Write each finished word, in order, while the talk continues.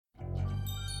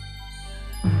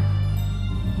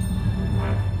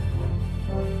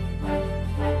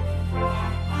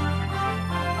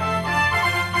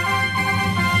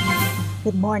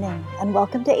Good morning, and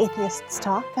welcome to Atheists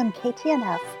Talk on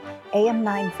KTNF, AM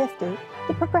 950,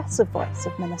 the progressive voice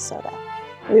of Minnesota.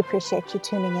 We appreciate you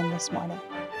tuning in this morning.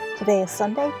 Today is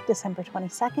Sunday, December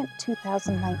 22nd,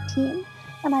 2019,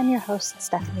 and I'm your host,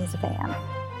 Stephanie Zavan.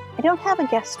 I don't have a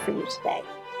guest for you today.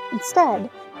 Instead,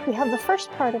 we have the first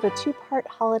part of a two-part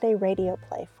holiday radio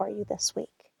play for you this week.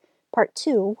 Part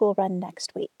 2 will run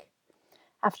next week.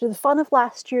 After the fun of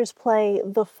last year's play,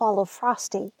 The Fall of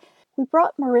Frosty, we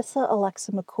brought Marissa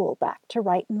Alexa McCool back to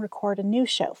write and record a new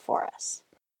show for us.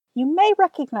 You may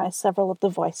recognize several of the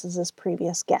voices as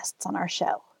previous guests on our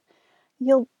show.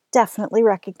 You'll definitely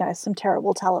recognize some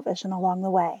terrible television along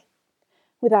the way.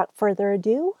 Without further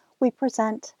ado, we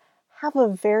present Have a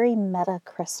Very Meta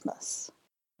Christmas.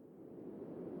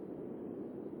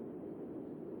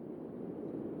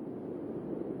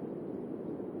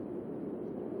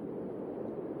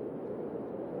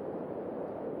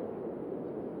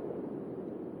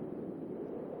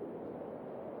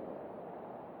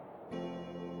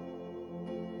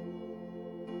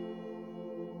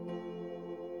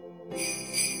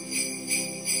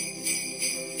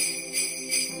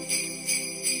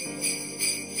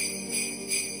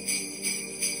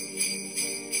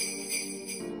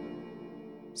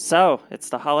 So, it's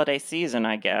the holiday season,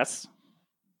 I guess.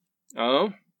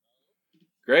 Oh?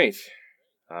 Great.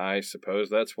 I suppose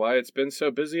that's why it's been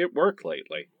so busy at work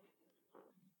lately.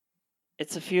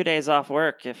 It's a few days off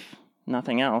work, if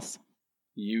nothing else.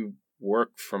 You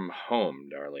work from home,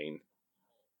 Darlene.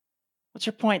 What's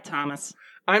your point, Thomas?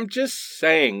 I'm just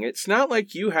saying, it's not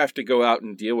like you have to go out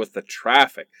and deal with the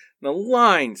traffic, the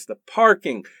lines, the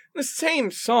parking, the same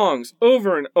songs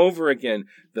over and over again,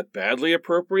 the badly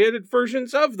appropriated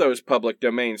versions of those public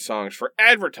domain songs for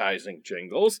advertising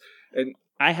jingles, and...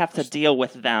 I have to deal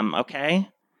with them, okay?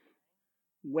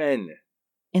 When?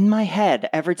 In my head,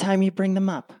 every time you bring them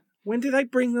up. When did I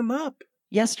bring them up?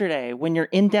 Yesterday, when your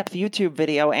in-depth YouTube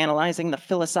video analyzing the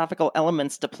philosophical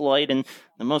elements deployed in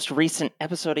the most recent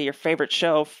episode of your favorite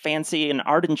show, Fancy and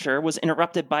Ardenture, was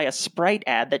interrupted by a Sprite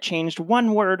ad that changed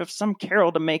one word of some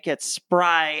carol to make it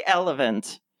spry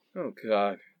elephant. Oh,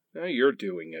 God. Now you're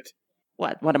doing it.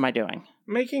 What? What am I doing?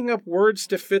 Making up words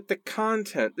to fit the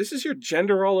content. This is your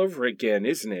gender all over again,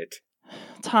 isn't it?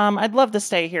 Tom, I'd love to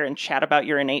stay here and chat about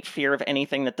your innate fear of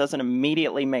anything that doesn't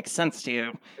immediately make sense to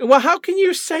you. Well, how can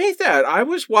you say that? I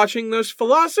was watching those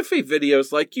philosophy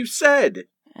videos like you said.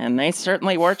 And they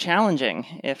certainly were challenging,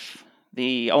 if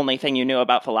the only thing you knew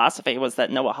about philosophy was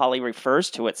that Noah Hawley refers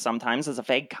to it sometimes as a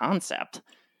vague concept.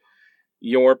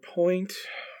 Your point?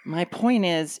 My point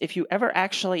is, if you ever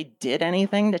actually did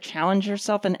anything to challenge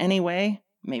yourself in any way,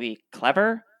 maybe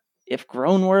clever, if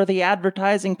grown-worthy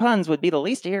advertising puns would be the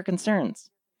least of your concerns.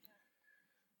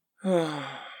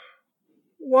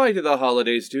 Why do the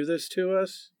holidays do this to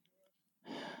us?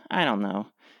 I don't know.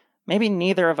 Maybe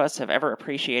neither of us have ever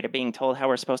appreciated being told how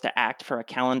we're supposed to act for a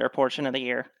calendar portion of the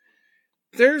year.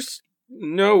 There's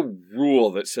no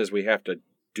rule that says we have to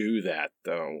do that,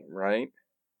 though, right?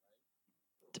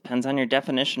 Depends on your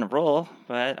definition of rule,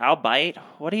 but I'll bite.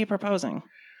 What are you proposing?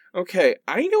 Okay,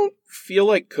 I don't feel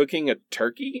like cooking a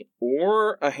turkey,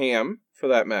 or a ham, for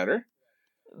that matter.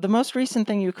 The most recent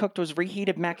thing you cooked was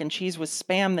reheated mac and cheese with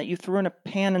Spam that you threw in a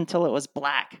pan until it was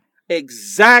black.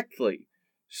 Exactly.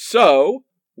 So,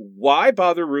 why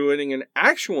bother ruining an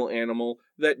actual animal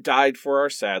that died for our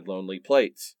sad, lonely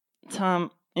plates?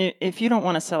 Tom, if you don't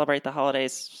want to celebrate the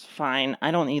holidays, fine.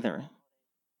 I don't either.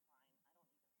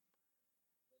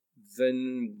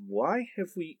 Then why have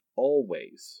we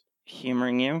always...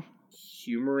 Humoring you?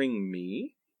 Humoring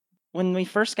me? When we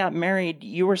first got married,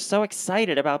 you were so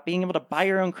excited about being able to buy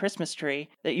your own Christmas tree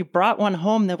that you brought one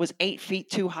home that was 8 feet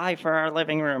too high for our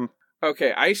living room.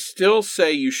 Okay, I still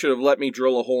say you should have let me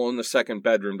drill a hole in the second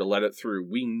bedroom to let it through.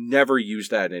 We never use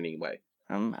that anyway.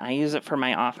 I use it for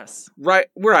my office.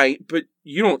 Right, but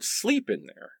you don't sleep in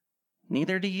there.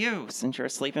 Neither do you, since you're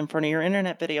asleep in front of your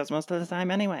internet videos most of the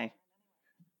time anyway.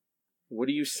 What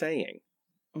are you saying?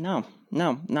 No,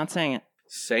 not saying it.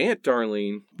 Say it,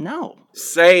 Darlene. No.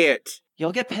 Say it!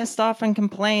 You'll get pissed off and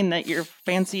complain that your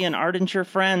Fancy and Ardenture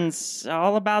friends,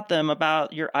 all about them,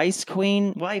 about your Ice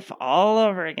Queen wife all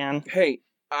over again. Hey,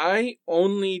 I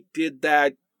only did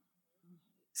that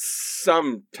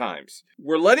sometimes.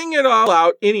 We're letting it all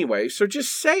out anyway, so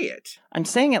just say it. I'm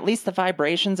saying at least the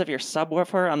vibrations of your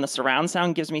subwoofer on the surround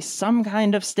sound gives me some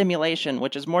kind of stimulation,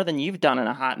 which is more than you've done in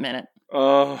a hot minute.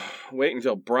 Oh, wait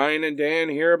until Brian and Dan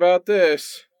hear about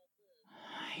this.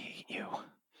 I hate you.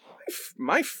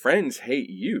 My friends hate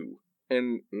you,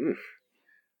 and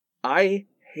I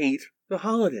hate the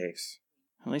holidays.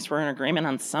 At least we're in agreement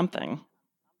on something.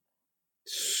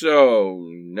 So,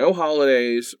 no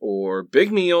holidays or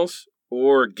big meals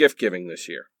or gift giving this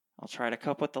year. I'll try to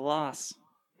cope with the loss.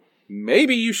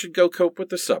 Maybe you should go cope with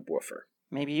the subwoofer.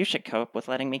 Maybe you should cope with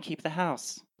letting me keep the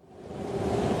house.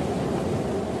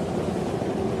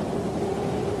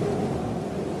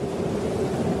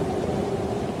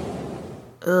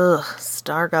 Ugh,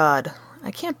 Star God.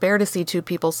 I can't bear to see two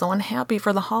people so unhappy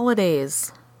for the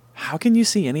holidays. How can you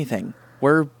see anything?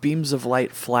 We're beams of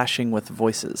light flashing with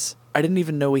voices. I didn't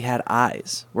even know we had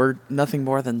eyes. We're nothing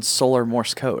more than solar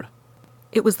Morse code.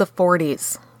 It was the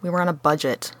 40s. We were on a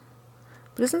budget.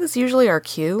 But isn't this usually our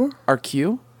cue? Our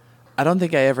cue? I don't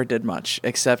think I ever did much,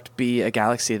 except be a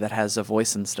galaxy that has a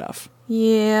voice and stuff.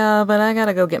 Yeah, but I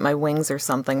gotta go get my wings or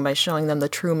something by showing them the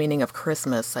true meaning of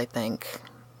Christmas, I think.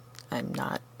 I'm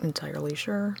not entirely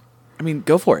sure. I mean,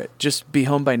 go for it. Just be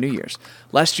home by New Year's.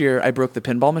 Last year, I broke the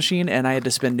pinball machine, and I had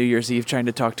to spend New Year's Eve trying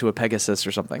to talk to a Pegasus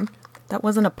or something. That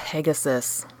wasn't a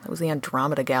Pegasus. That was the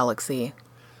Andromeda Galaxy.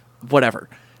 Whatever.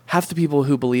 Half the people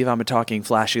who believe I'm a talking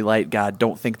flashy light god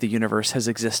don't think the universe has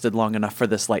existed long enough for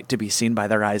this light to be seen by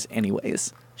their eyes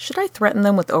anyways. Should I threaten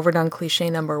them with overdone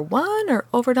cliché number 1 or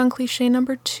overdone cliché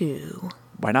number 2?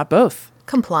 Why not both?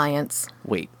 Compliance.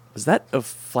 Wait, was that a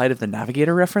Flight of the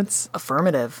Navigator reference?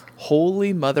 Affirmative.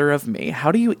 Holy mother of me,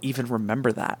 how do you even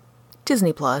remember that?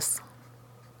 Disney Plus.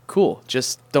 Cool,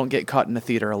 just don't get caught in a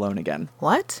theater alone again.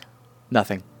 What?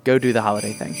 Nothing. Go do the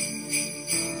holiday thing.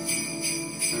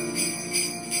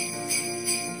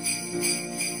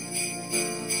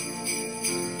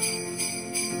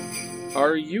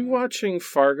 Are you watching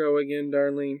Fargo again,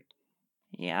 Darlene?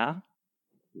 Yeah?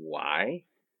 Why?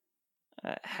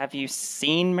 Have you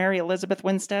seen Mary Elizabeth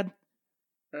Winstead?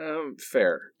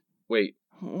 Fair. Wait,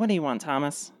 What do you want,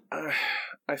 Thomas?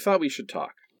 I thought we should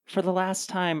talk. For the last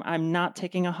time, I'm not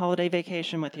taking a holiday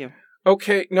vacation with you.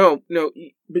 Okay, no,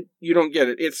 but you don't get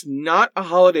it. It's not a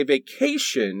holiday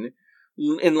vacation,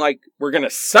 and we're gonna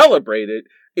celebrate it.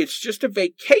 It's just a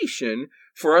vacation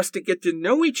for us to get to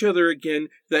know each other again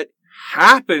that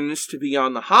happens to be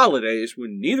on the holidays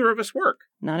when neither of us work.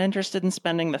 Not interested in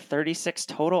spending the 36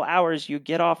 total hours you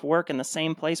get off work in the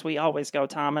same place we always go,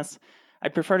 Thomas.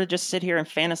 I'd prefer to just sit here and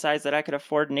fantasize that I could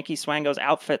afford Nikki Swango's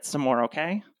outfit some more,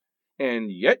 okay?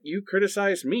 And yet you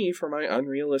criticize me for my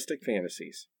unrealistic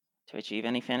fantasies. To achieve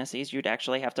any fantasies, you'd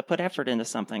actually have to put effort into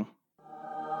something.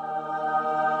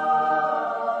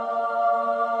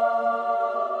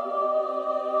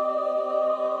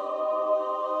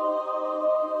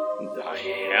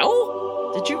 The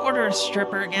hell? Did you order a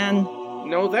stripper again?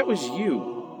 No, that was you.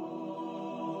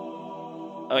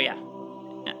 Oh, yeah.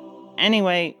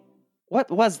 Anyway, what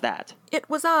was that? It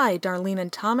was I, Darlene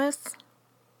and Thomas.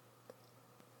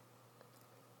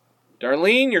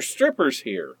 Darlene, your stripper's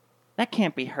here. That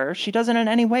can't be her. She doesn't in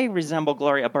any way resemble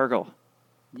Gloria Burgle.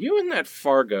 You and that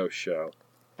Fargo show.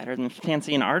 Better than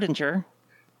Fancy and Ardinger.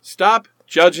 Stop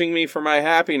judging me for my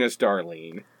happiness,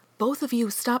 Darlene. Both of you,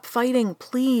 stop fighting,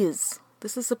 please.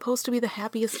 This is supposed to be the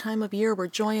happiest time of year where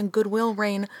joy and goodwill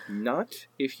reign. Not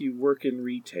if you work in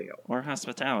retail. Or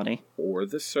hospitality. Or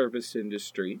the service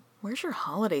industry. Where's your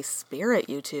holiday spirit,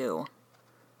 you two?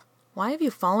 Why have you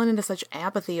fallen into such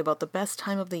apathy about the best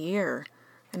time of the year?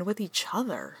 And with each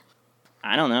other?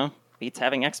 I don't know. Beats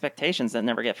having expectations that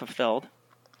never get fulfilled.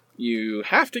 You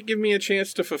have to give me a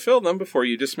chance to fulfill them before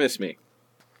you dismiss me.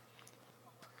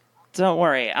 Don't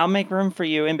worry, I'll make room for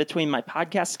you in between my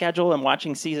podcast schedule and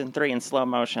watching season 3 in slow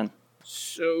motion.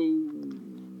 So...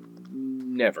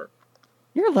 never.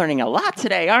 You're learning a lot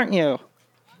today, aren't you?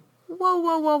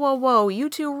 Whoa. You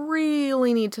two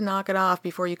really need to knock it off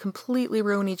before you completely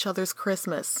ruin each other's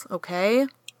Christmas, okay?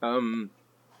 We're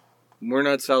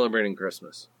not celebrating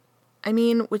Christmas. I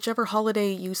mean, whichever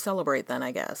holiday you celebrate then,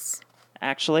 I guess.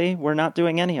 Actually, we're not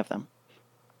doing any of them.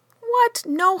 What?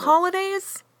 No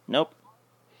holidays? Nope.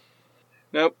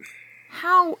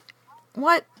 How?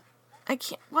 What? I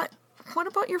can't... What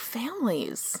about your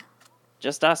families?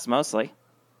 Just us, mostly.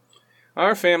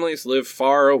 Our families live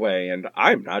far away, and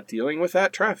I'm not dealing with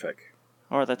that traffic.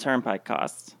 Or the turnpike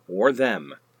costs. Or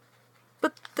them.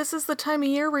 But this is the time of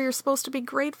year where you're supposed to be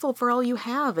grateful for all you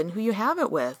have and who you have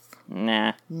it with.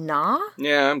 Nah. Nah?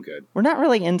 Yeah, I'm good. We're not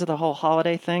really into the whole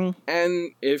holiday thing.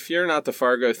 And if you're not the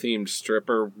Fargo-themed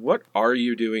stripper, what are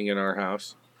you doing in our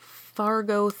house?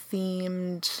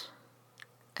 Fargo-themed...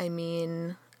 I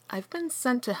mean, I've been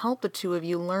sent to help the two of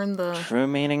you learn the... True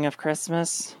meaning of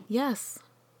Christmas? Yes.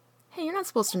 Hey, you're not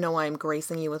supposed to know why I'm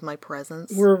gracing you with my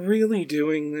presence. We're really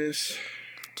doing this.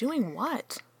 Doing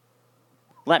what?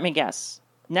 Let me guess.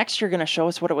 Next you're going to show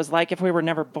us what it was like if we were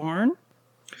never born?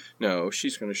 No,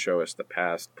 she's going to show us the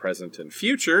past, present, and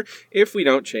future if we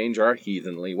don't change our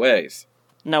heathenly ways.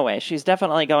 No way, she's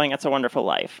definitely going It's a Wonderful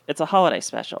Life. It's a holiday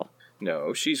special.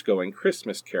 No, she's going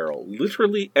Christmas Carol.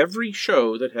 Literally every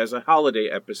show that has a holiday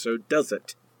episode does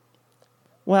it.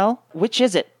 Well, which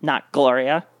is it, not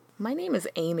Gloria? My name is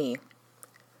Amy,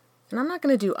 and I'm not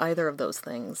going to do either of those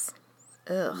things.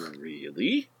 Ugh.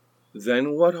 Really?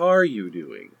 Then what are you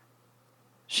doing?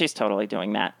 She's totally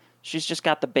doing that. She's just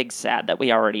got the big sad that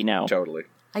we already know. Totally.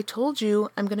 I told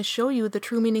you I'm going to show you the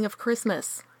true meaning of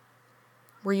Christmas.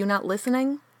 Were you not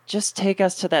listening? Just take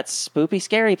us to that spoopy,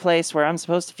 scary place where I'm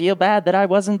supposed to feel bad that I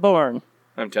wasn't born.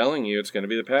 I'm telling you, it's going to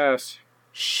be the past.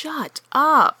 Shut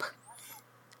up!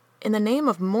 In the name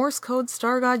of Morse Code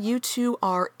Star God, you two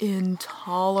are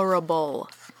intolerable.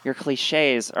 Your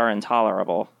cliches are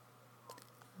intolerable.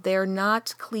 They're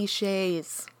not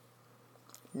cliches.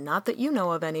 Not that you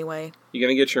know of, anyway. You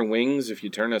going to get your wings if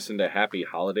you turn us into happy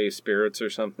holiday spirits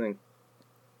or something?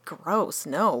 Gross,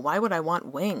 no. Why would I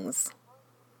want wings?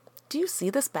 Do you see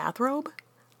this bathrobe?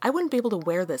 I wouldn't be able to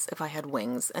wear this if I had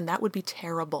wings, and that would be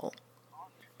terrible.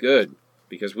 Good,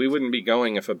 because we wouldn't be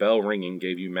going if a bell ringing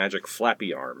gave you magic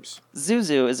flappy arms.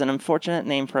 Zuzu is an unfortunate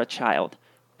name for a child.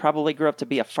 Probably grew up to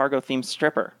be a Fargo-themed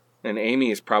stripper. And Amy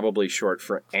is probably short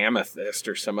for amethyst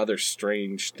or some other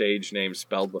strange stage name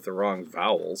spelled with the wrong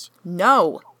vowels.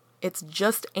 No, it's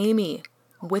just Amy,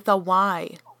 with a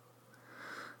Y.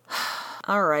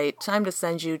 All right, time to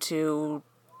send you to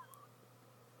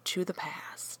the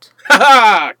past. Ha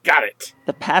ha! Got it!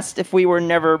 The past if we were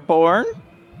never born?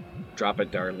 Drop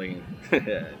it, Darlene.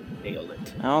 Nailed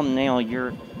it. I'll nail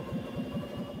your...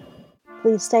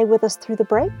 Please stay with us through the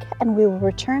break, and we will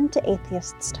return to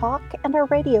Atheists Talk and our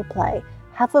radio play,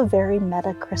 Have a Very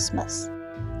Meta Christmas.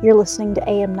 You're listening to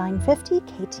AM 950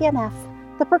 KTNF,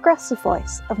 the progressive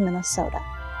voice of Minnesota.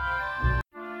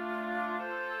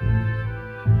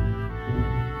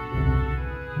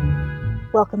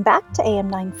 Welcome back to AM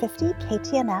 950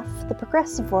 KTNF, the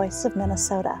progressive voice of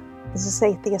Minnesota. This is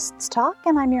Atheists Talk,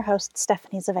 and I'm your host,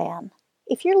 Stephanie Zavan.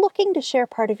 If you're looking to share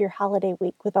part of your holiday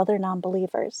week with other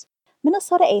non-believers,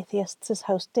 Minnesota Atheists is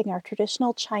hosting our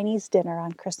traditional Chinese dinner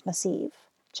on Christmas Eve.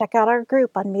 Check out our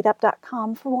group on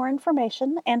meetup.com for more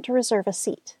information and to reserve a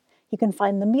seat. You can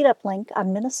find the meetup link on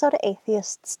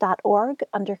minnesotaatheists.org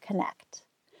under Connect.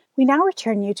 We now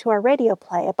return you to our radio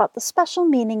play about the special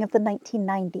meaning of the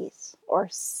 1990s, or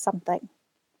something.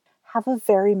 Have a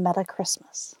Very Meta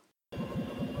Christmas.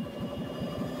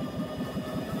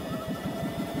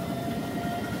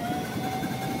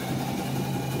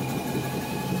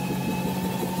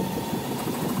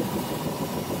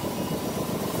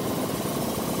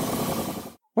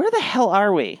 Where the hell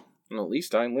are we? Well, at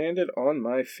least I landed on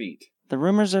my feet. The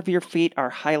rumors of your feet are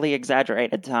highly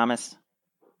exaggerated, Thomas.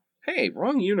 Hey,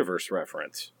 wrong universe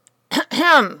reference.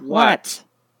 What?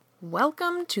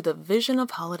 Welcome to the Vision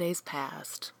of Holidays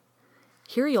Past.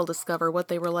 Here you'll discover what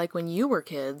they were like when you were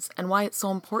kids and why it's so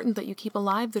important that you keep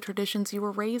alive the traditions you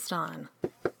were raised on.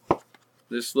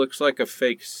 This looks like a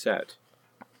fake set.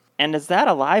 And is that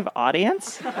a live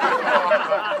audience?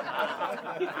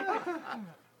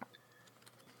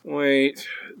 Wait,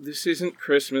 this isn't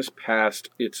Christmas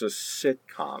Past, it's a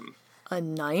sitcom. A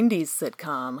 90s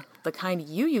sitcom, the kind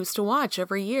you used to watch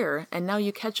every year, and now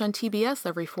you catch on TBS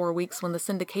every 4 weeks when the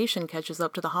syndication catches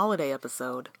up to the holiday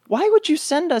episode. Why would you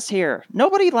send us here?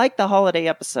 Nobody liked the holiday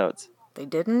episodes. They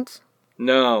didn't?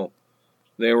 No,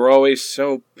 they were always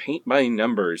so paint by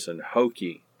numbers and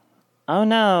hokey. Oh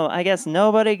no, I guess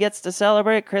nobody gets to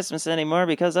celebrate Christmas anymore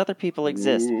because other people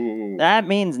exist. Ooh. That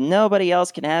means nobody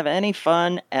else can have any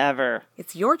fun ever.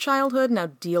 It's your childhood, now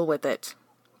deal with it.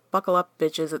 Buckle up,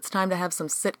 bitches, it's time to have some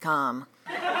sitcom.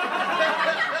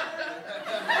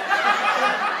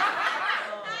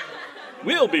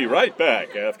 We'll be right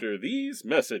back after these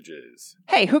messages.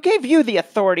 Hey, who gave you the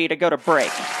authority to go to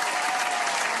break?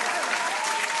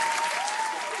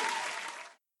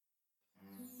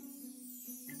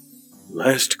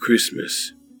 Last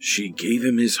Christmas, she gave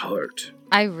him his heart.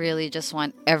 I really just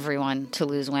want everyone to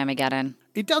lose Whamageddon.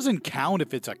 It doesn't count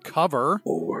if it's a cover.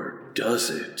 Or does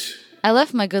it? I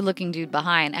left my good-looking dude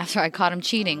behind after I caught him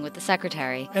cheating with the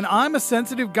secretary. And I'm a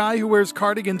sensitive guy who wears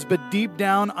cardigans, but deep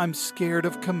down, I'm scared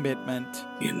of commitment.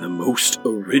 In the most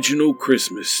original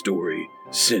Christmas story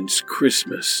since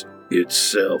Christmas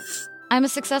itself. I'm a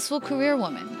successful career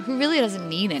woman who really doesn't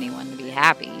need anyone to be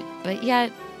happy, but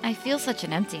yet I feel such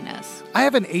an emptiness. I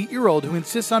have an 8-year-old who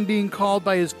insists on being called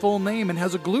by his full name and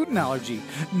has a gluten allergy.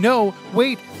 No,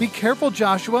 wait, be careful,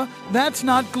 Joshua. That's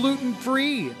not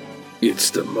gluten-free.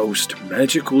 It's the most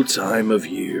magical time of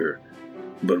year.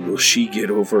 But will she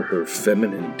get over her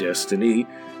feminine destiny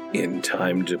In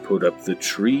time to put up the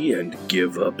tree and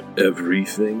give up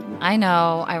everything? I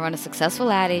know, I run a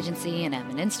successful ad agency and am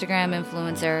an Instagram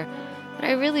influencer, but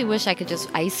I really wish I could just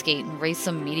ice skate and race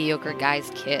some mediocre guy's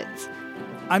kids.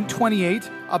 I'm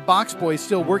 28, a box boy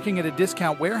still working at a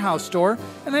discount warehouse store,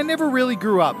 and I never really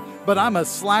grew up, but I'm a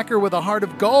slacker with a heart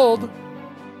of gold.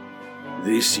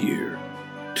 This year,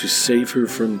 to save her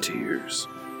from tears,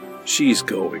 she's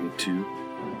going to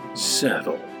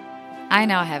settle. I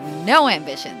now have no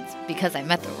ambitions because I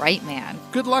met the right man.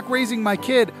 Good luck raising my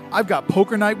kid. I've got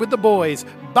poker night with the boys.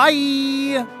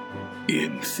 Bye!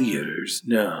 In theaters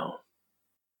now.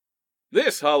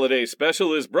 This holiday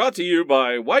special is brought to you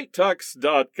by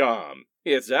whitetux.com.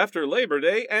 It's after Labor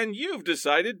Day and you've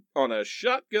decided on a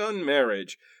shotgun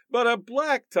marriage, but a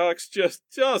black tux just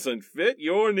doesn't fit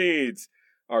your needs.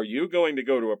 Are you going to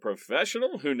go to a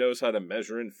professional who knows how to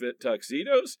measure and fit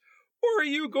tuxedos? Or are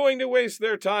you going to waste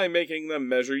their time making them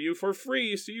measure you for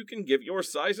free so you can give your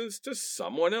sizes to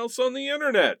someone else on the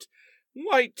internet?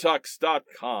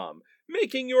 whitetux.com.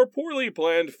 Making your poorly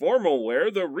planned formal wear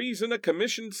the reason a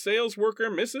commissioned sales worker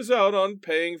misses out on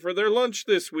paying for their lunch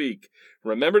this week.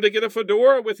 Remember to get a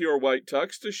fedora with your white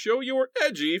tux to show you're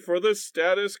edgy for the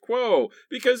status quo,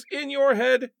 because in your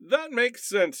head, that makes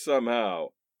sense somehow.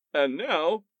 And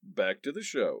now, back to the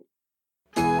show.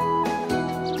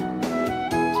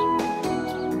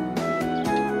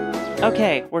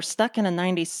 Okay, we're stuck in a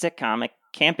 90s sitcom. It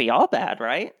can't be all bad,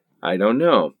 right? I don't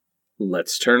know.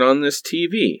 Let's turn on this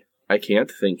TV. I can't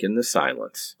think in the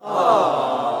silence.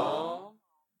 Aww.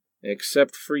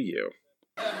 Except for you.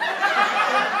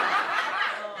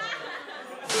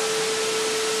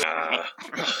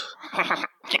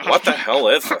 What the hell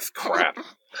is this crap?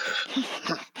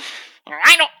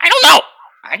 I don't know.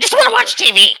 I just want to watch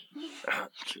TV.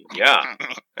 Yeah,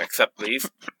 except these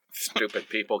stupid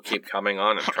people keep coming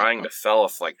on and trying to sell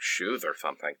us like shoes or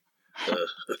something.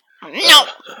 No.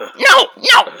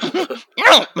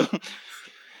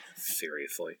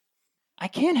 Seriously. I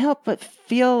can't help but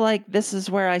feel like this is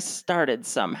where I started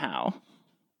somehow.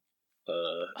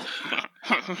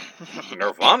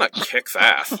 Nirvana kicks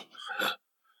ass.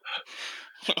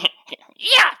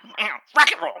 Yeah,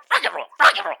 rock and roll.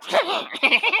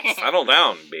 Settle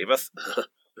down, Beavis.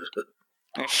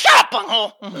 Shut up,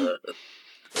 bunghole.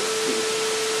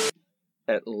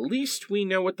 At least we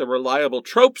know what the reliable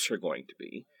tropes are going to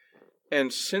be.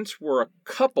 And since we're a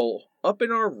couple up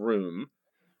in our room,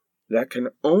 that can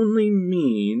only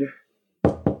mean...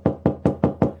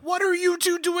 What are you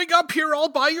two doing up here all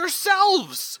by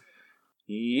yourselves?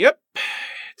 Yep.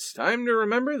 It's time to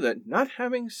remember that not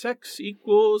having sex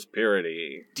equals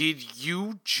purity. Did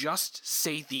you just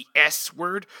say the S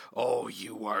word? Oh,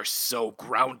 you are so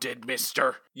grounded,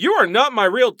 mister. You are not my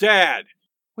real dad!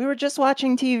 We were just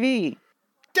watching TV.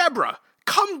 Deborah,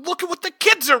 come look at what the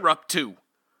kids are up to.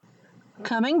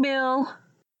 Coming, Bill.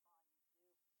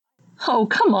 Oh,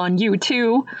 come on, you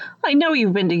two. I know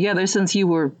you've been together since you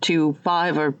were 2,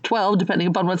 5, or 12, depending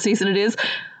upon what season it is,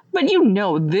 but you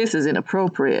know this is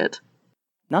inappropriate.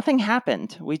 Nothing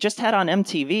happened. We just had on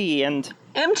MTV and...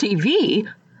 MTV?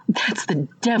 That's the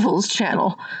devil's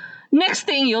channel. Next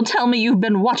thing you'll tell me you've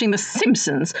been watching The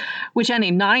Simpsons, which any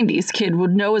 90s kid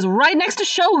would know is right next to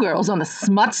Showgirls on the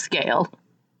smut scale.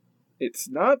 It's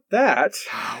not that.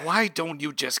 Why don't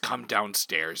you just come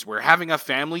downstairs? We're having a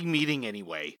family meeting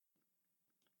anyway.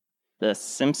 The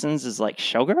Simpsons is like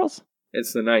Showgirls?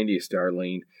 It's the 90s,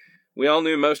 Darlene. We all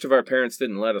knew most of our parents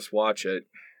didn't let us watch it.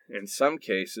 In some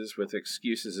cases, with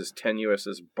excuses as tenuous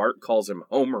as Bart calls him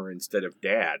Homer instead of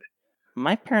Dad.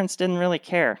 My parents didn't really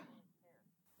care.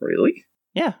 Really?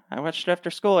 Yeah, I watched it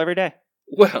after school every day.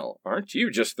 Well, aren't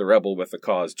you just the rebel with the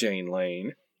cause, Jane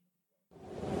Lane?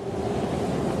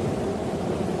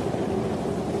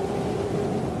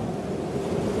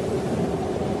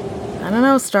 I don't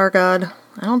know, Star God.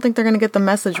 I don't think they're going to get the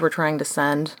message we're trying to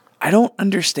send. I don't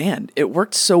understand. It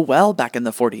worked so well back in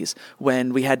the 40s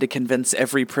when we had to convince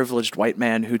every privileged white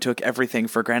man who took everything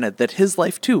for granted that his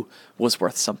life, too, was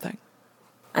worth something.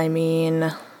 I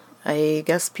mean, I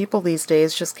guess people these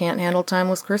days just can't handle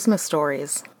timeless Christmas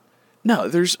stories. No,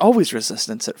 there's always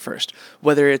resistance at first,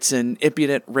 whether it's an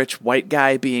impudent rich white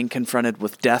guy being confronted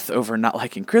with death over not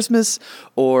liking Christmas,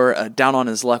 or a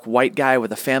down-on-his-luck white guy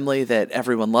with a family that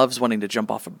everyone loves wanting to jump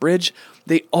off a bridge.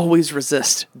 They always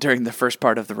resist during the first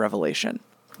part of the revelation.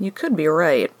 You could be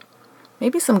right.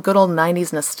 Maybe some good old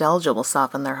 90s nostalgia will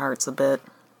soften their hearts a bit.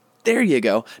 There you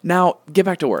go. Now, get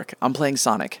back to work. I'm playing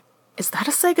Sonic. Is that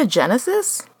a Sega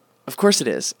Genesis? Of course it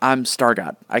is. I'm Star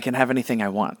God. I can have anything I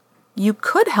want. You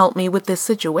could help me with this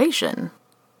situation.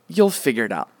 You'll figure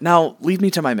it out. Now, lead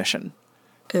me to my mission.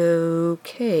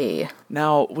 Okay.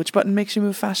 Now, which button makes you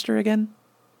move faster again?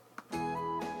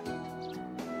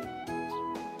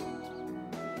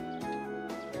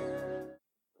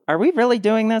 Are we really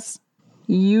doing this?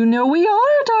 You know we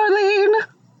are, Darlene.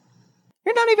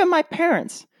 You're not even my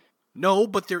parents. No,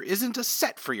 but there isn't a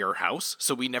set for your house,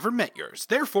 so we never met yours.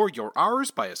 Therefore, you're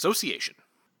ours by association.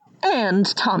 And,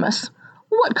 Thomas,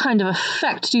 what kind of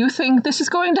effect do you think this is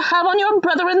going to have on your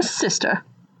brother and sister?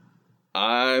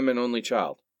 I'm an only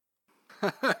child.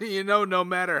 You know, no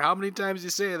matter how many times you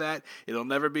say that, it'll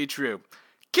never be true.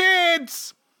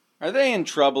 Kids! Are they in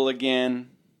trouble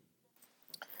again?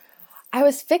 I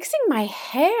was fixing my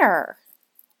hair.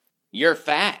 You're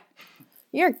fat.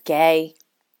 You're gay.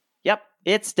 Yep,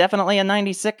 it's definitely a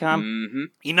 90s sitcom. Mm-hmm.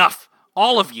 Enough!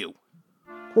 All of you!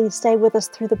 Please stay with us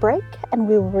through the break, and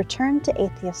we will return to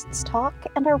Atheists Talk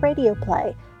and our radio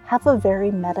play, Have a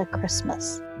Very Meta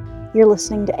Christmas. You're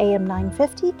listening to AM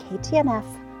 950 KTNF,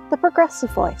 the progressive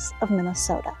voice of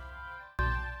Minnesota.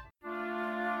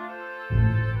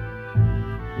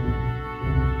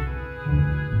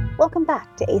 Welcome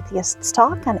back to Atheists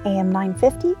Talk on AM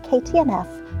 950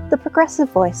 KTNF, the progressive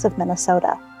voice of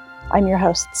Minnesota. I'm your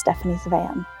host, Stephanie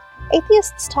Zvan.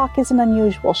 Atheists Talk is an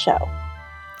unusual show.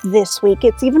 This week,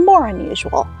 it's even more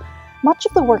unusual. Much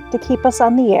of the work to keep us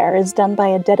on the air is done by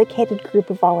a dedicated group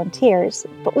of volunteers,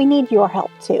 but we need your help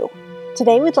too.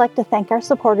 Today, we'd like to thank our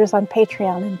supporters on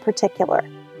Patreon in particular.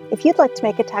 If you'd like to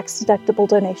make a tax-deductible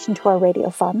donation to our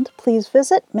radio fund, please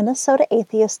visit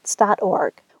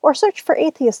minnesotaatheists.org or search for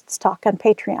Atheists Talk on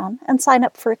Patreon and sign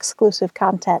up for exclusive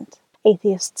content.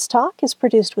 Atheists Talk is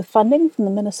produced with funding from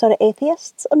the Minnesota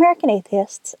Atheists, American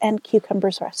Atheists, and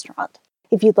Cucumbers Restaurant.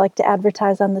 If you'd like to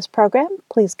advertise on this program,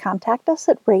 please contact us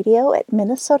at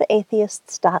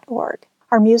radio@minnesotaatheists.org.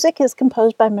 Our music is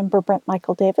composed by member Brent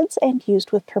Michael Davids and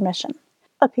used with permission.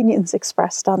 Opinions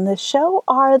expressed on this show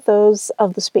are those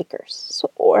of the speakers,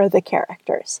 or the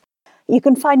characters. You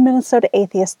can find Minnesota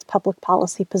Atheists' public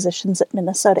policy positions at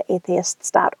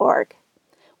minnesotaatheists.org.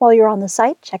 While you're on the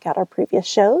site, check out our previous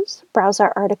shows, browse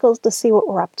our articles to see what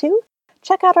we're up to,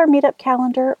 check out our meetup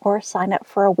calendar, or sign up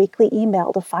for a weekly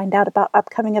email to find out about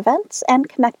upcoming events and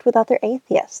connect with other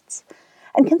atheists.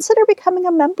 And consider becoming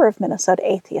a member of Minnesota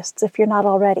Atheists if you're not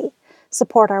already.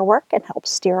 Support our work and help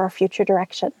steer our future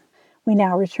direction. We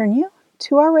now return you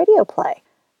to our radio play.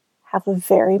 Have a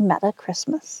very meta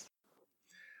Christmas.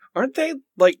 Aren't they,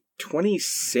 like,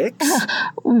 26?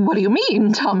 What do you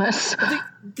mean, Thomas?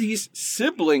 These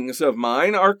siblings of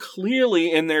mine are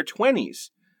clearly in their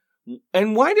 20s.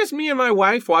 And why does me and my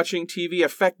wife watching TV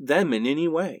affect them in any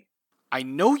way? I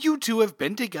know you two have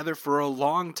been together for a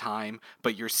long time,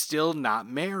 but you're still not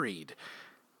married.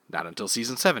 Not until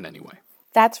season 7, anyway.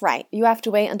 That's right. You have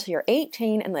to wait until you're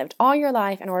 18 and lived all your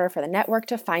life in order for the network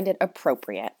to find it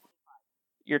appropriate.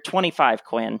 You're 25,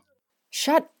 Quinn.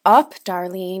 Shut up,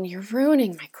 Darlene. You're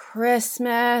ruining my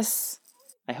Christmas.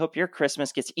 I hope your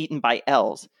Christmas gets eaten by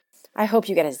elves. I hope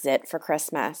you get a zit for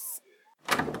Christmas.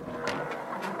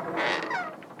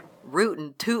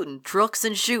 Rootin', tootin', trucks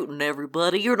and shootin',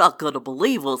 everybody. You're not gonna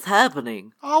believe what's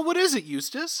happening. Oh, what is it,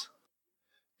 Eustace?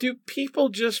 Do people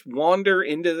just wander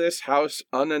into this house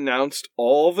unannounced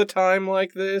all the time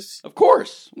like this? Of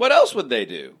course. What else would they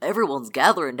do? Everyone's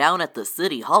gathering down at the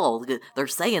city hall. They're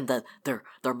saying that there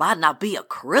might not be a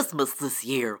Christmas this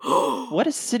year. What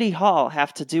does City Hall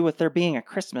have to do with there being a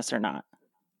Christmas or not?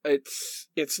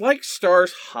 It's like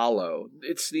Stars Hollow.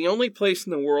 It's the only place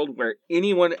in the world where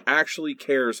anyone actually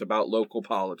cares about local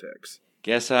politics.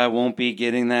 Guess I won't be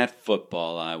getting that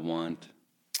football I want.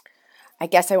 I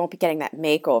guess I won't be getting that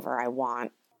makeover I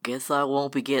want. Guess I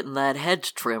won't be getting that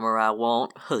hedge trimmer I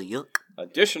want. Yuck.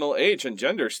 Additional age and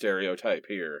gender stereotype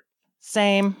here.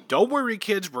 Same. Don't worry,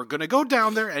 kids. We're gonna go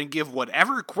down there and give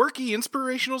whatever quirky,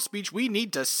 inspirational speech we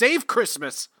need to save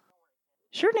Christmas.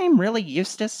 Is your name really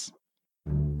Eustace?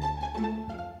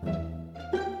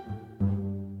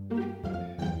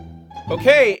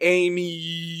 Okay,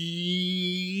 Amy.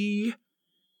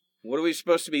 What are we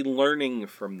supposed to be learning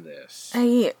from this?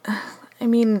 I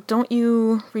mean, don't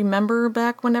you remember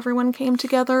back when everyone came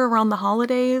together around the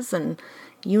holidays and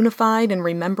unified and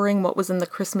remembering what was in the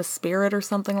Christmas spirit or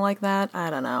something like that? I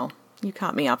don't know. You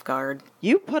caught me off guard.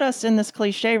 You put us in this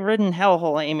cliche-ridden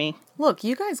hellhole, Amy. Look,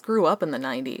 you guys grew up in the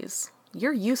 90s.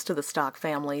 You're used to the stock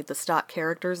family, the stock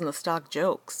characters, and the stock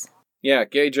jokes. Yeah,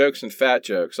 gay jokes and fat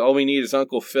jokes. All we need is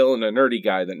Uncle Phil and a nerdy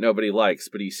guy that nobody likes,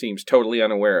 but he seems totally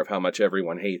unaware of how much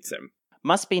everyone hates him.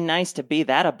 Must be nice to be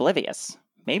that oblivious.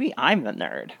 Maybe I'm the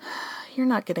nerd. You're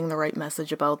not getting the right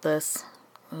message about this.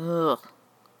 Ugh.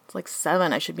 It's like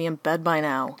 7. I should be in bed by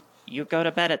now. You go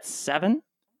to bed at 7?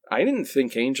 I didn't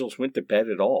think angels went to bed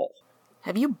at all.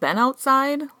 Have you been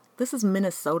outside? This is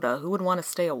Minnesota. Who would want to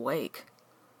stay awake?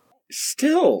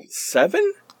 Still,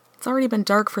 7? It's already been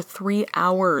dark for 3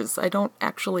 hours. I don't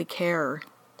actually care.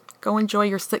 Go enjoy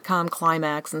your sitcom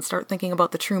climax and start thinking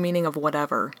about the true meaning of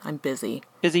whatever. I'm busy.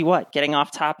 Busy what? Getting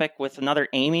off topic with another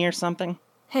Amy or something?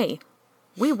 Hey,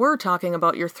 we were talking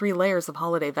about your 3 layers of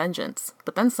holiday vengeance,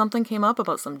 but then something came up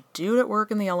about some dude at work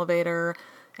in the elevator,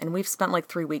 and we've spent like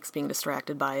 3 weeks being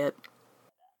distracted by it.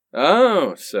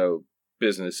 Oh, so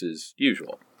business as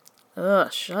usual.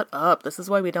 Ugh, shut up. This is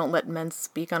why we don't let men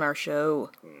speak on our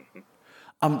show.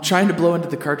 I'm trying to blow into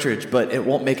the cartridge, but it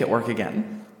won't make it work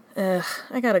again. Ugh,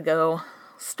 I gotta go.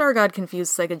 Star God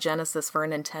confused Sega Genesis for a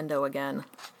Nintendo again.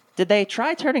 Did they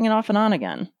try turning it off and on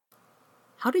again?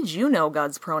 How did you know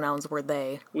God's pronouns were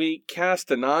they? We cast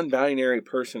a non-binary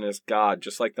person as God,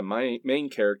 just like the main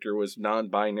character was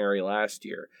non-binary last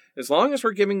year. As long as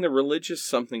we're giving the religious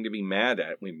something to be mad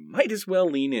at, we might as well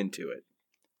lean into it.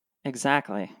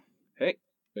 Exactly. Hey,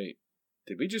 wait,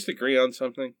 did we just agree on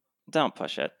something? Don't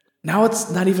push it. Now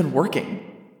it's not even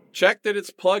working. Check that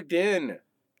it's plugged in.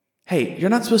 Hey,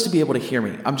 you're not supposed to be able to hear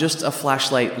me. I'm just a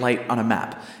flashlight light on a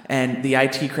map, and the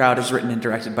IT crowd is written and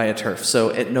directed by a TERF, so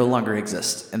it no longer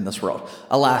exists in this world.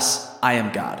 Alas, I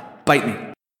am God. Bite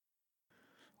me.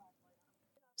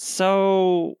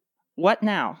 So, what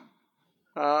now?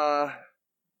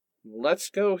 Let's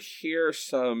go hear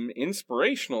some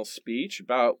inspirational speech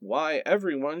about why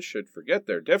everyone should forget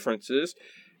their differences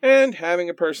and having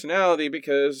a personality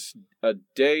because a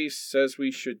day says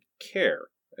we should care,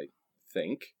 I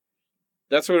think.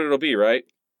 That's what it'll be, right?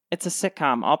 It's a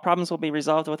sitcom. All problems will be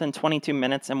resolved within 22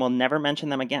 minutes and we'll never mention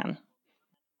them again.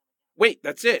 Wait,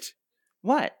 that's it.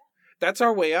 What? That's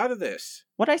our way out of this.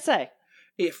 What'd I say?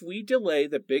 If we delay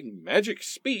the big magic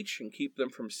speech and keep them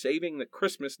from saving the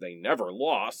Christmas they never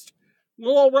lost,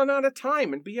 we'll all run out of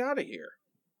time and be out of here.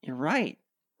 You're right.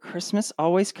 Christmas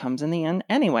always comes in the end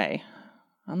anyway.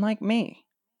 Unlike me.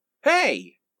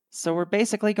 Hey! So we're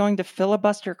basically going to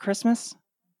filibuster Christmas?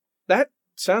 That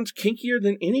sounds kinkier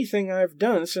than anything I've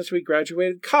done since we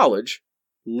graduated college.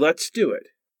 Let's do it.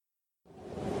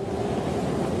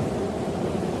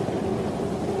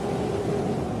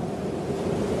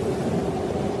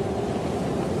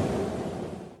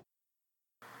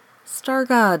 Star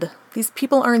God, these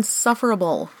people are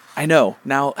insufferable. I know.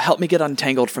 Now help me get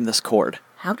untangled from this cord.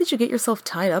 How did you get yourself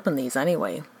tied up in these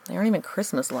anyway? They aren't even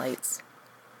Christmas lights.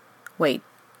 Wait,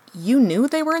 you knew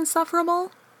they were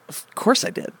insufferable? Of course I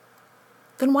did.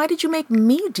 Then why did you make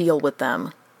me deal with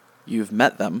them? You've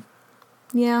met them.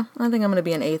 Yeah, I think I'm gonna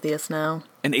be an atheist now.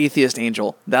 An atheist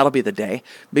angel. That'll be the day.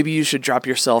 Maybe you should drop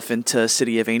yourself into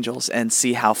City of Angels and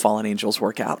see how fallen angels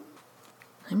work out.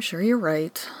 I'm sure you're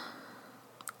right.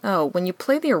 Oh, when you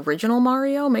play the original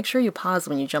Mario, make sure you pause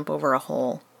when you jump over a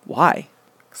hole. Why?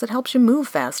 Because it helps you move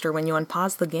faster when you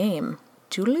unpause the game.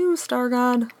 Toodaloo, Star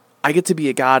God. I get to be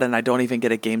a god and I don't even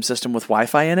get a game system with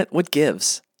Wi-Fi in it? What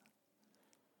gives?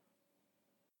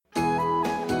 I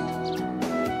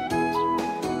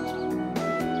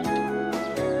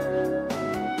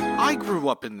grew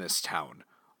up in this town.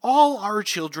 All our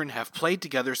children have played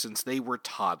together since they were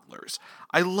toddlers.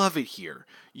 I love it here.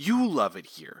 You love it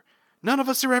here. None of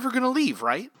us are ever going to leave,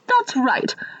 right? That's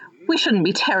right. We shouldn't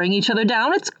be tearing each other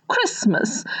down. It's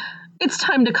Christmas. It's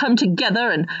time to come together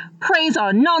and praise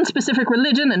our non-specific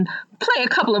religion and play a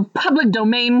couple of public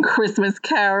domain Christmas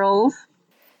carols.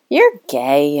 You're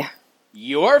gay.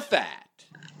 You're fat.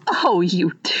 Oh,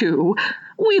 you too.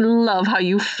 We love how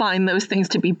you find those things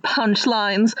to be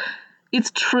punchlines.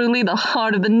 It's truly the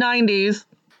heart of the 90s.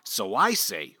 So I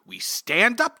say we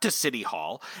stand up to City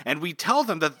Hall and we tell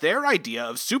them that their idea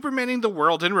of supermaning the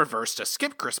world in reverse to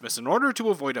skip Christmas in order to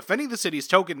avoid offending the city's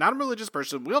token non-religious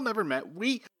person we'll never met,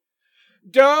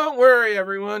 Don't worry,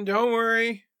 everyone. Don't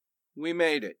worry. We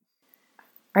made it.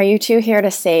 Are you two here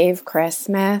to save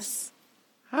Christmas?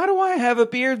 How do I have a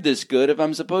beard this good if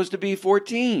I'm supposed to be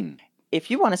 14? If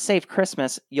you want to save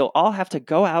Christmas, you'll all have to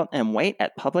go out and wait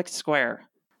at Public Square.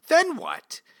 Then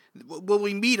what? Will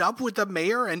we meet up with the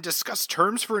mayor and discuss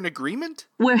terms for an agreement?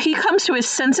 Where he comes to his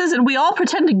senses and we all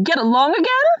pretend to get along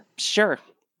again? Sure.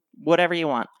 Whatever you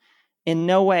want. In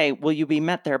no way will you be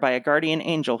met there by a guardian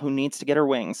angel who needs to get her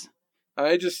wings.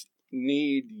 I just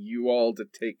need you all to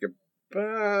take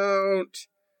about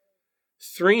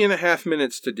 3.5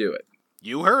 minutes to do it.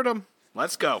 You heard him.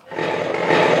 Let's go.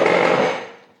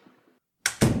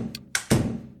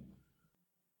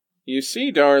 You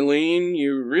see, Darlene,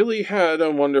 you really had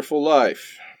a wonderful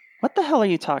life. What the hell are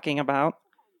you talking about?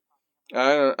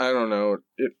 I don't know.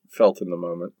 It felt in the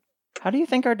moment. How do you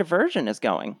think our diversion is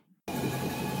going?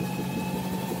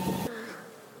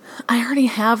 I already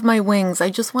have my wings. I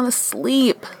just want to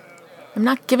sleep. I'm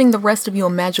not giving the rest of you a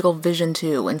magical vision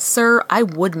too. And sir, I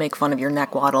would make fun of your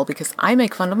neck waddle because I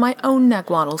make fun of my own neck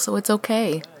waddle, so it's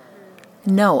okay.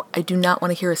 No, I do not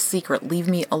want to hear a secret. Leave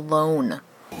me alone.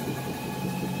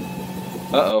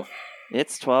 Uh-oh.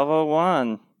 It's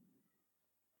 12:01.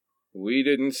 We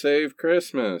didn't save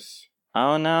Christmas.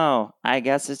 Oh no, I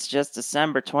guess it's just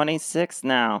December 26th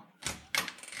now.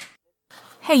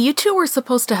 Hey, you two were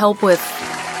supposed to help with...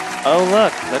 Oh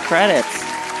look, the credits.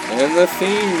 And the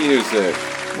theme music.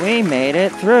 We made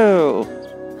it through.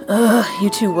 Ugh, you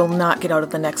two will not get out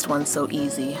of the next one so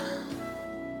easy.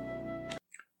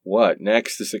 What,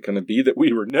 next? Is it going to be that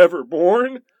we were never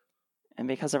born? And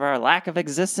because of our lack of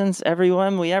existence,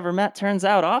 everyone we ever met turns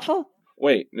out awful?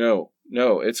 Wait, no,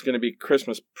 it's going to be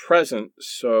Christmas present,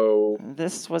 so...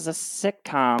 This was a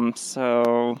sitcom,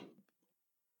 so...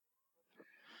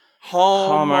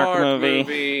 Hallmark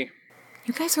movie.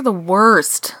 You guys are the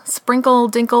worst. Sprinkle,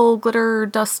 dinkle, glitter,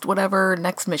 dust, whatever.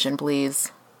 Next mission,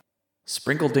 please.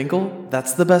 Sprinkle Dinkle?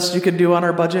 That's the best you can do on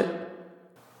our budget?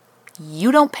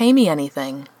 You don't pay me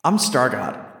anything. I'm Star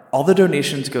God. All the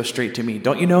donations go straight to me.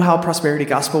 Don't you know how Prosperity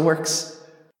Gospel works?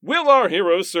 Will our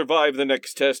heroes survive the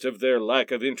next test of their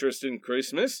lack of interest in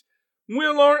Christmas?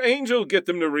 Will our angel get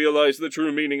them to realize the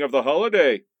true meaning of the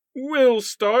holiday? Will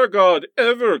Star God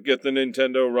ever get the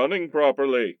Nintendo running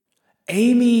properly?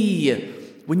 Amy!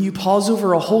 When you pause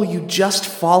over a hole, you just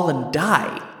fall and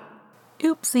die.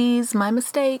 Oopsies, my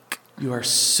mistake. You are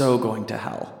so going to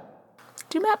hell.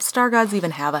 Do map star gods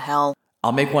even have a hell?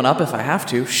 I'll make one up if I have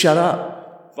to. Shut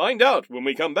up. Find out when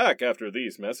we come back after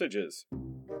these messages.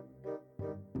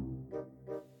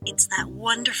 It's that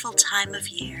wonderful time of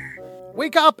year.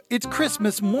 Wake up! It's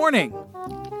Christmas morning.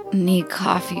 Need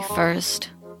coffee first.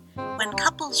 When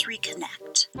couples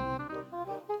reconnect.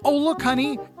 Oh, look,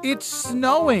 honey, it's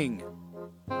snowing.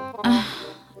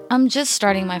 I'm just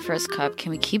starting my first cup. Can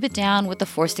we keep it down with the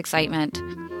forced excitement?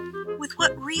 With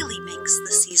what really makes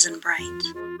the season bright.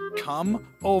 Come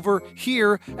over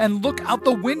here and look out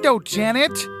the window,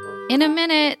 Janet. In a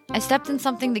minute. I stepped in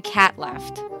something the cat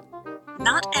left.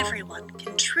 Not everyone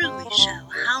can truly show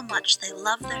how much they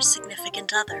love their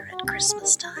significant other at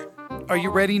Christmas time. Are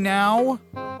you ready now?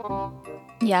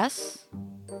 Yes?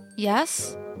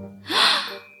 Yes?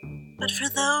 But for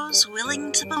those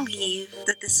willing to believe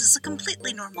that this is a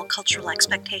completely normal cultural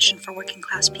expectation for working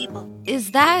class people.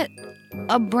 Is that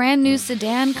a brand new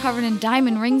sedan covered in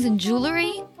diamond rings and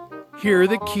jewelry? Here are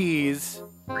the keys.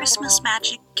 Christmas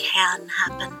magic can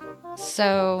happen.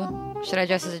 So, should I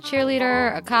dress as a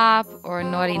cheerleader, a cop, or a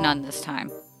naughty nun this time?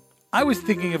 I was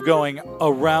thinking of going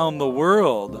around the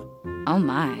world. Oh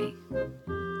my.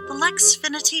 The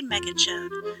Lexfinity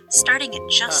Megachode, starting at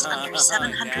just under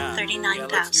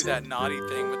 $739,000. Let's do that naughty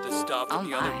thing with the stuff at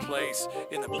the other place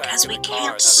in the because we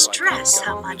can't stress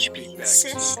how much being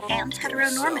cis and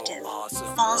heteronormative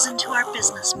falls into our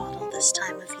business model this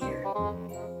time of year.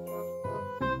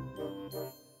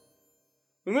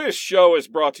 This show is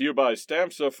brought to you by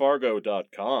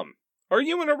StampsOfFargo.com. Are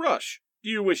you in a rush? Do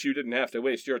you wish you didn't have to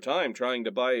waste your time trying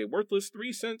to buy a worthless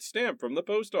 3-cent stamp from the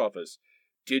post office?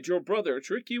 Did your brother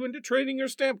trick you into trading your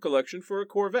stamp collection for a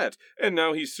Corvette, and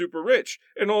now he's super rich,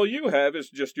 and all you have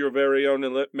is just your very own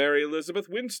Mary Elizabeth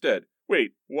Winstead?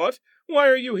 Wait, what? Why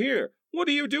are you here? What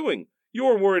are you doing?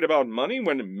 You're worried about money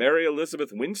when Mary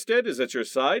Elizabeth Winstead is at your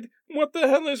side? What the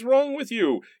hell is wrong with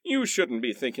you? You shouldn't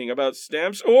be thinking about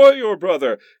stamps or your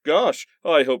brother. Gosh,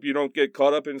 I hope you don't get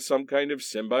caught up in some kind of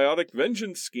symbiotic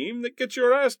vengeance scheme that gets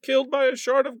your ass killed by a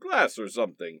shard of glass or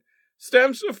something.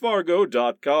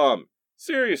 StampsOfFargo.com.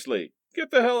 Seriously,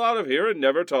 get the hell out of here and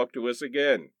never talk to us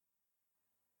again.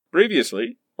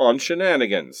 Previously on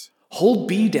Shenanigans. Hold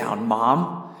B down,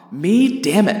 Mom. Me,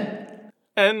 damn it.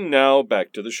 And now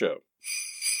back to the show.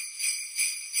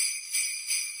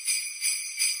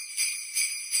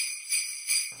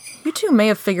 You two may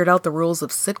have figured out the rules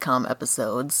of sitcom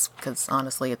episodes, because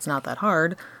honestly, it's not that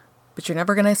hard, but you're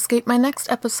never going to escape my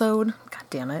next episode. God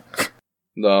damn it.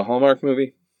 The Hallmark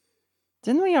movie?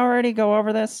 Didn't we already go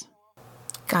over this?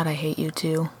 God, I hate you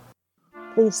two.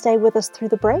 Please stay with us through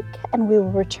the break, and we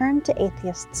will return to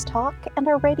Atheists Talk and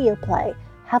our radio play,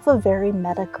 Have a Very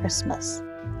Meta Christmas.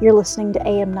 You're listening to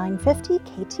AM 950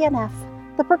 KTNF,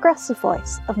 the progressive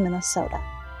voice of Minnesota.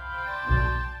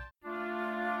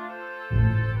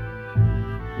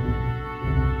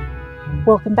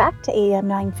 Welcome back to AM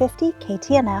 950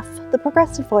 KTNF, the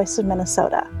progressive voice of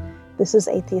Minnesota. This is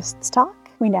Atheists Talk.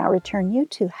 We now return you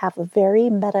to Have a Very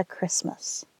Meta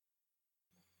Christmas.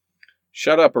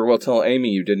 Shut up or we'll tell Amy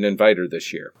you didn't invite her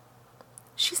this year.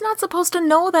 She's not supposed to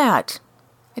know that.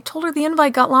 I told her the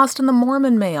invite got lost in the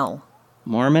Mormon mail.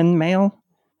 Mormon mail?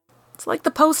 It's like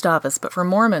the post office, but for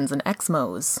Mormons and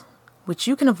Exmos, which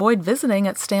you can avoid visiting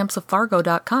at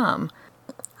stampsoffargo.com.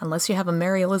 Unless you have a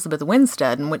Mary Elizabeth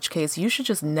Winstead, in which case you should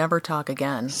just never talk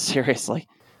again. Seriously.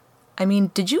 I mean,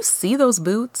 did you see those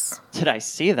boots? Did I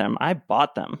see them? I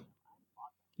bought them.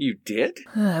 You did?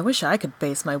 I wish I could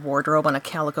base my wardrobe on a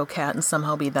calico cat and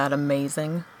somehow be that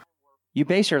amazing. You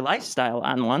base your lifestyle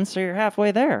on one, so you're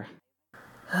halfway there.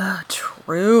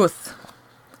 Truth.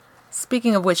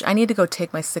 Speaking of which, I need to go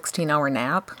take my 16-hour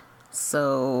nap.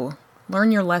 So,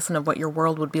 learn your lesson of what your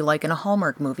world would be like in a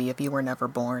Hallmark movie if you were never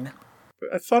born.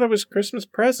 I thought it was Christmas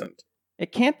present.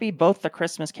 It can't be both The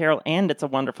Christmas Carol and It's a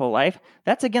Wonderful Life.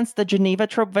 That's against the Geneva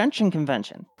Tropevention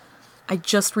Convention. I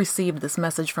just received this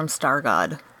message from Star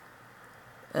God.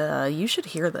 You should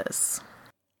hear this.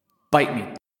 Bite me.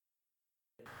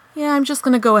 Yeah, I'm just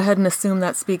gonna go ahead and assume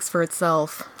that speaks for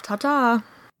itself. Ta-ta!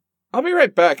 I'll be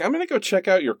right back. I'm gonna go check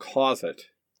out your closet.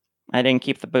 I didn't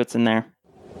keep the boots in there.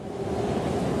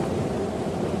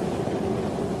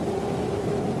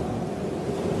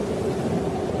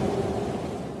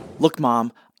 Look,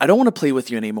 Mom, I don't want to play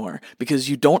with you anymore because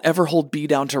you don't ever hold B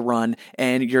down to run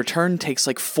and your turn takes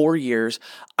like 4 years.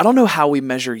 I don't know how we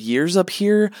measure years up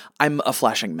here. I'm a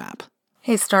flashing map.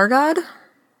 Hey, Star God?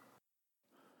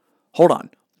 Hold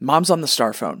on. Mom's on the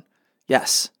star phone.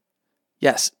 Yes,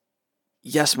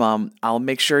 Mom. I'll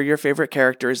make sure your favorite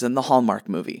character is in the Hallmark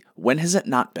movie. When has it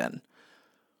not been?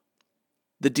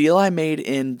 The deal I made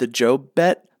in the Job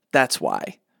bet, that's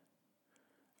why.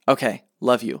 Okay,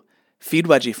 love you. Feed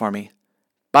Wedgie for me.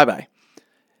 Bye-bye.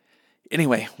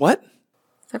 Anyway, what?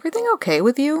 Is everything okay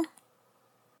with you?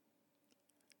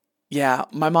 Yeah,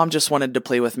 my mom just wanted to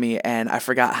play with me, and I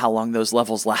forgot how long those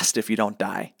levels last if you don't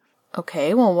die.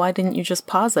 Okay, well, why didn't you just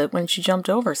pause it when she jumped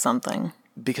over something?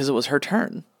 Because it was her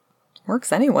turn.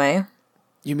 Works anyway.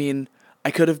 You mean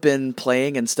I could have been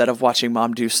playing instead of watching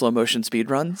Mom do slow-motion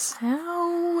speedruns?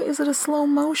 How is it a slow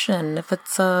motion if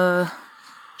it's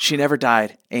She never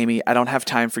died, Amy. I don't have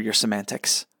time for your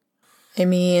semantics. I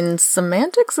mean,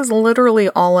 semantics is literally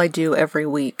all I do every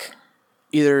week.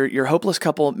 Either your hopeless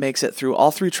couple makes it through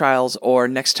all 3 trials, or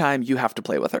next time you have to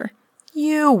play with her.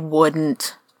 You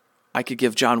wouldn't. I could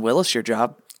give John Willis your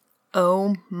job.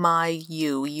 Oh my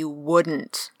you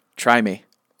wouldn't. Try me.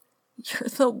 You're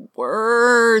the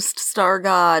worst, Star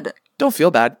God. Don't feel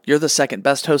bad. You're the second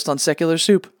best host on Secular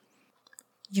Soup.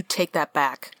 You take that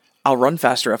back. I'll run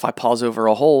faster if I pause over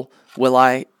a hole. Will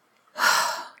I?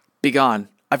 Be gone.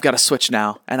 I've got a switch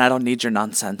now, and I don't need your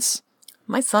nonsense.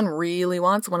 My son really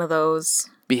wants one of those.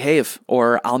 Behave,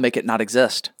 or I'll make it not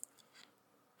exist.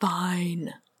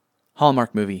 Fine.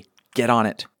 Hallmark movie. Get on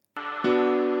it.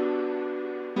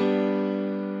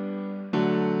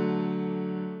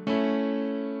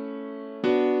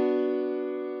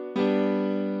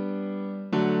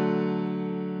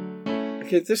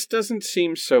 Okay, this doesn't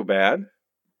seem so bad.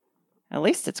 At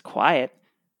least it's quiet.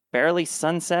 Barely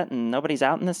sunset and nobody's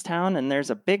out in this town, and there's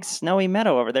a big snowy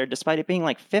meadow over there despite it being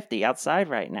like 50 outside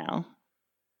right now.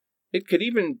 It could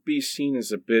even be seen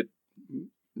as a bit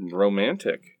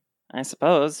romantic. I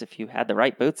suppose, if you had the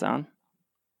right boots on.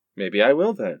 Maybe I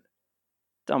will then.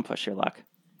 Don't push your luck.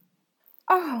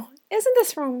 Oh, isn't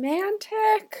this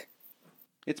romantic?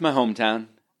 It's my hometown.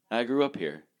 I grew up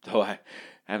here, though I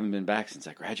haven't been back since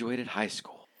I graduated high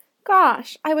school.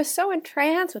 Gosh, I was so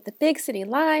entranced with the big city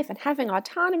life and having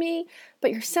autonomy,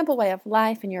 but your simple way of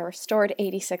life and your restored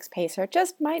 86 pacer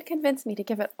just might convince me to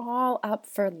give it all up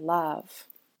for love.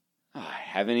 Oh, I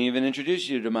haven't even introduced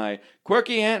you to my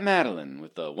quirky Aunt Madeline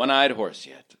with the one-eyed horse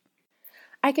yet.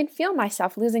 I can feel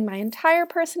myself losing my entire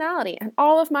personality and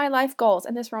all of my life goals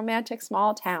in this romantic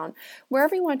small town where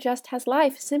everyone just has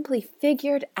life simply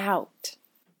figured out.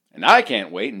 And I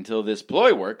can't wait until this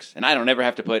ploy works and I don't ever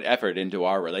have to put effort into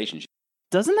our relationship.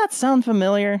 Doesn't that sound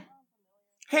familiar?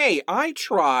 Hey, I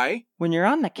try. When you're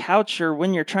on the couch or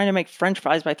when you're trying to make french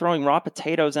fries by throwing raw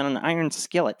potatoes in an iron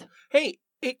skillet. Hey,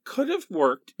 it could have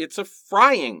worked. It's a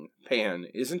frying pan,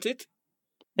 isn't it?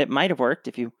 It might have worked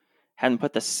if you hadn't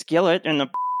put the skillet in the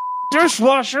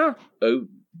dishwasher. Oh,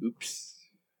 oops.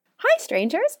 Hi,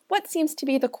 strangers. What seems to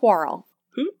be the quarrel?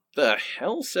 Who the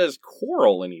hell says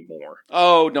quarrel anymore?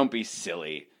 Oh, don't be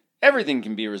silly. Everything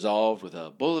can be resolved with a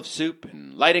bowl of soup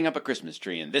and lighting up a Christmas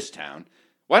tree in this town.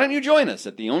 Why don't you join us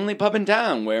at the only pub in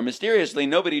town where mysteriously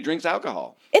nobody drinks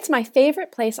alcohol? It's my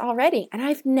favorite place already, and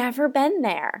I've never been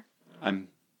there. I'm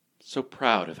so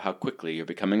proud of how quickly you're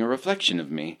becoming a reflection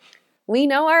of me. We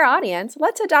know our audience.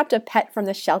 Let's adopt a pet from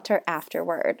the shelter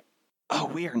afterward. Oh,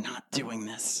 we are not doing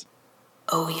this.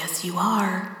 Oh, yes, you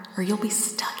are, or you'll be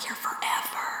stuck here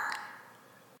forever.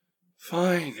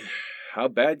 Fine. How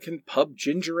bad can pub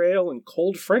ginger ale and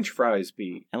cold French fries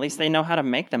be? At least they know how to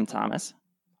make them, Thomas.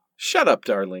 Shut up,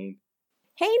 Darlene.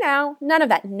 Hey now, none of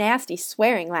that nasty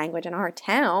swearing language in our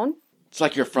town. It's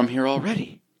like you're from here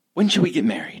already. When should we get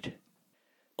married?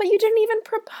 But you didn't even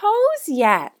propose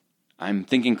yet. I'm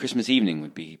thinking Christmas evening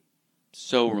would be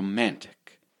so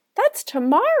romantic. That's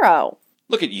tomorrow.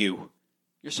 Look at you.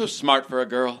 You're so smart for a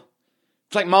girl.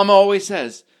 It's like Mama always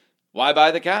says, why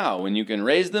buy the cow when you can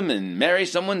raise them and marry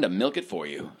someone to milk it for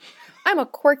you? I'm a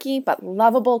quirky but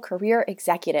lovable career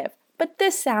executive, but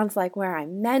this sounds like where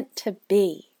I'm meant to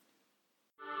be.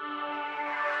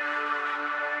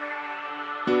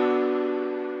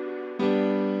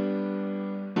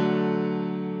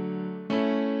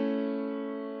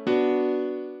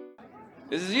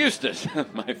 This is Eustace,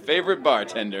 my favorite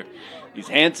bartender. He's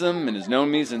handsome and has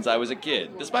known me since I was a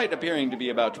kid, despite appearing to be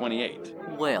about 28.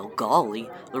 Well, golly,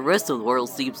 the rest of the world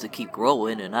seems to keep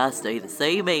growing and I stay the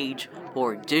same age,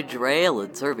 pouring ginger ale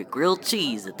and serving grilled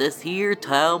cheese at this here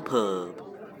town pub.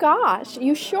 Gosh,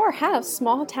 you sure have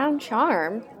small town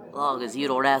charm. Long as you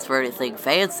don't ask for anything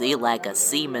fancy like a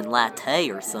semen latte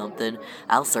or something,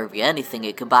 I'll serve you anything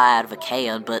you can buy out of a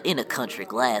can, but in a country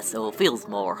glass so it feels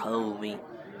more homey.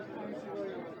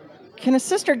 Can a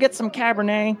sister get some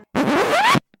Cabernet?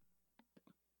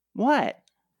 What?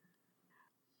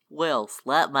 Well,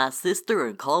 slap my sister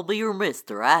and call me your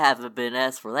mister. I haven't been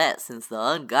asked for that since the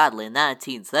ungodly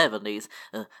 1970s.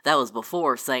 That was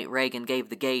before St. Reagan gave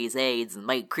the gays AIDS and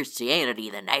made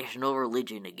Christianity the national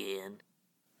religion again.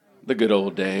 The good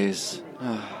old days.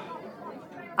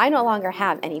 I no longer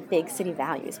have any big city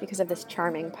values because of this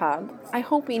charming pub. I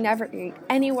hope we never eat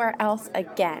anywhere else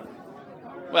again.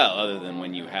 Well, other than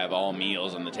when you have all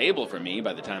meals on the table for me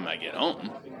by the time I get home.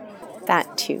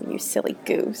 That too, you silly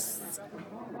goose.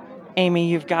 Amy,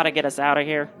 you've got to get us out of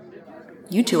here.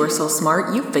 You two are so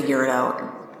smart, you figure it out.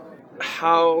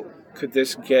 How could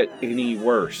this get any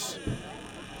worse?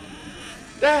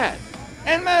 Dad!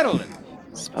 And Madeline!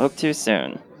 Spoke too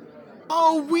soon.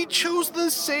 Oh, we chose the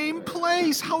same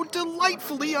place! How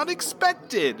delightfully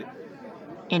unexpected!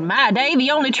 In my day,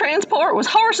 the only transport was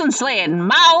horse and sled, and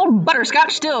my old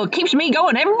butterscotch still keeps me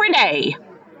going every day.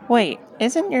 Wait,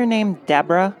 isn't your name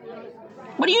Deborah?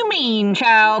 What do you mean,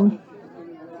 child?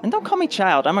 And don't call me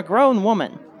child, I'm a grown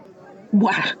woman.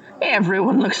 Why,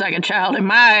 everyone looks like a child in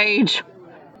my age.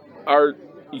 Are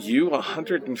you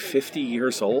 150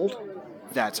 years old?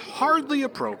 That's hardly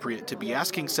appropriate to be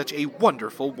asking such a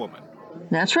wonderful woman.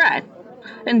 That's right.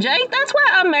 And Jake, that's why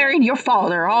I married your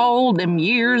father all them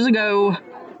years ago.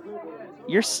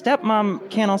 Your stepmom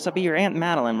can't also be your Aunt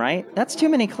Madeline, right? That's too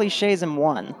many cliches in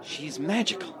one. She's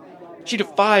magical. She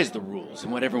defies the rules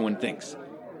and what everyone thinks.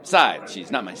 Besides,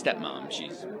 she's not my stepmom.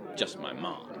 She's just my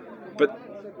mom. But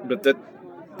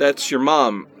that's your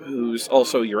mom, who's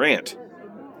also your aunt.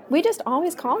 We just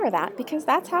always call her that because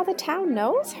that's how the town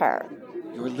knows her.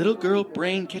 Your little girl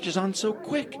brain catches on so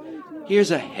quick.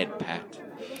 Here's a head pat.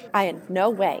 I in no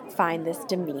way find this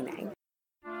demeaning.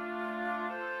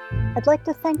 I'd like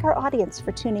to thank our audience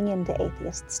for tuning in to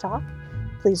Atheists Talk.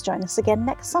 Please join us again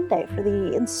next Sunday for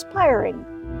the inspiring,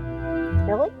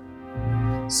 really?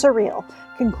 Surreal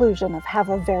conclusion of Have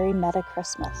a Very Meta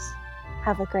Christmas.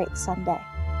 Have a great Sunday.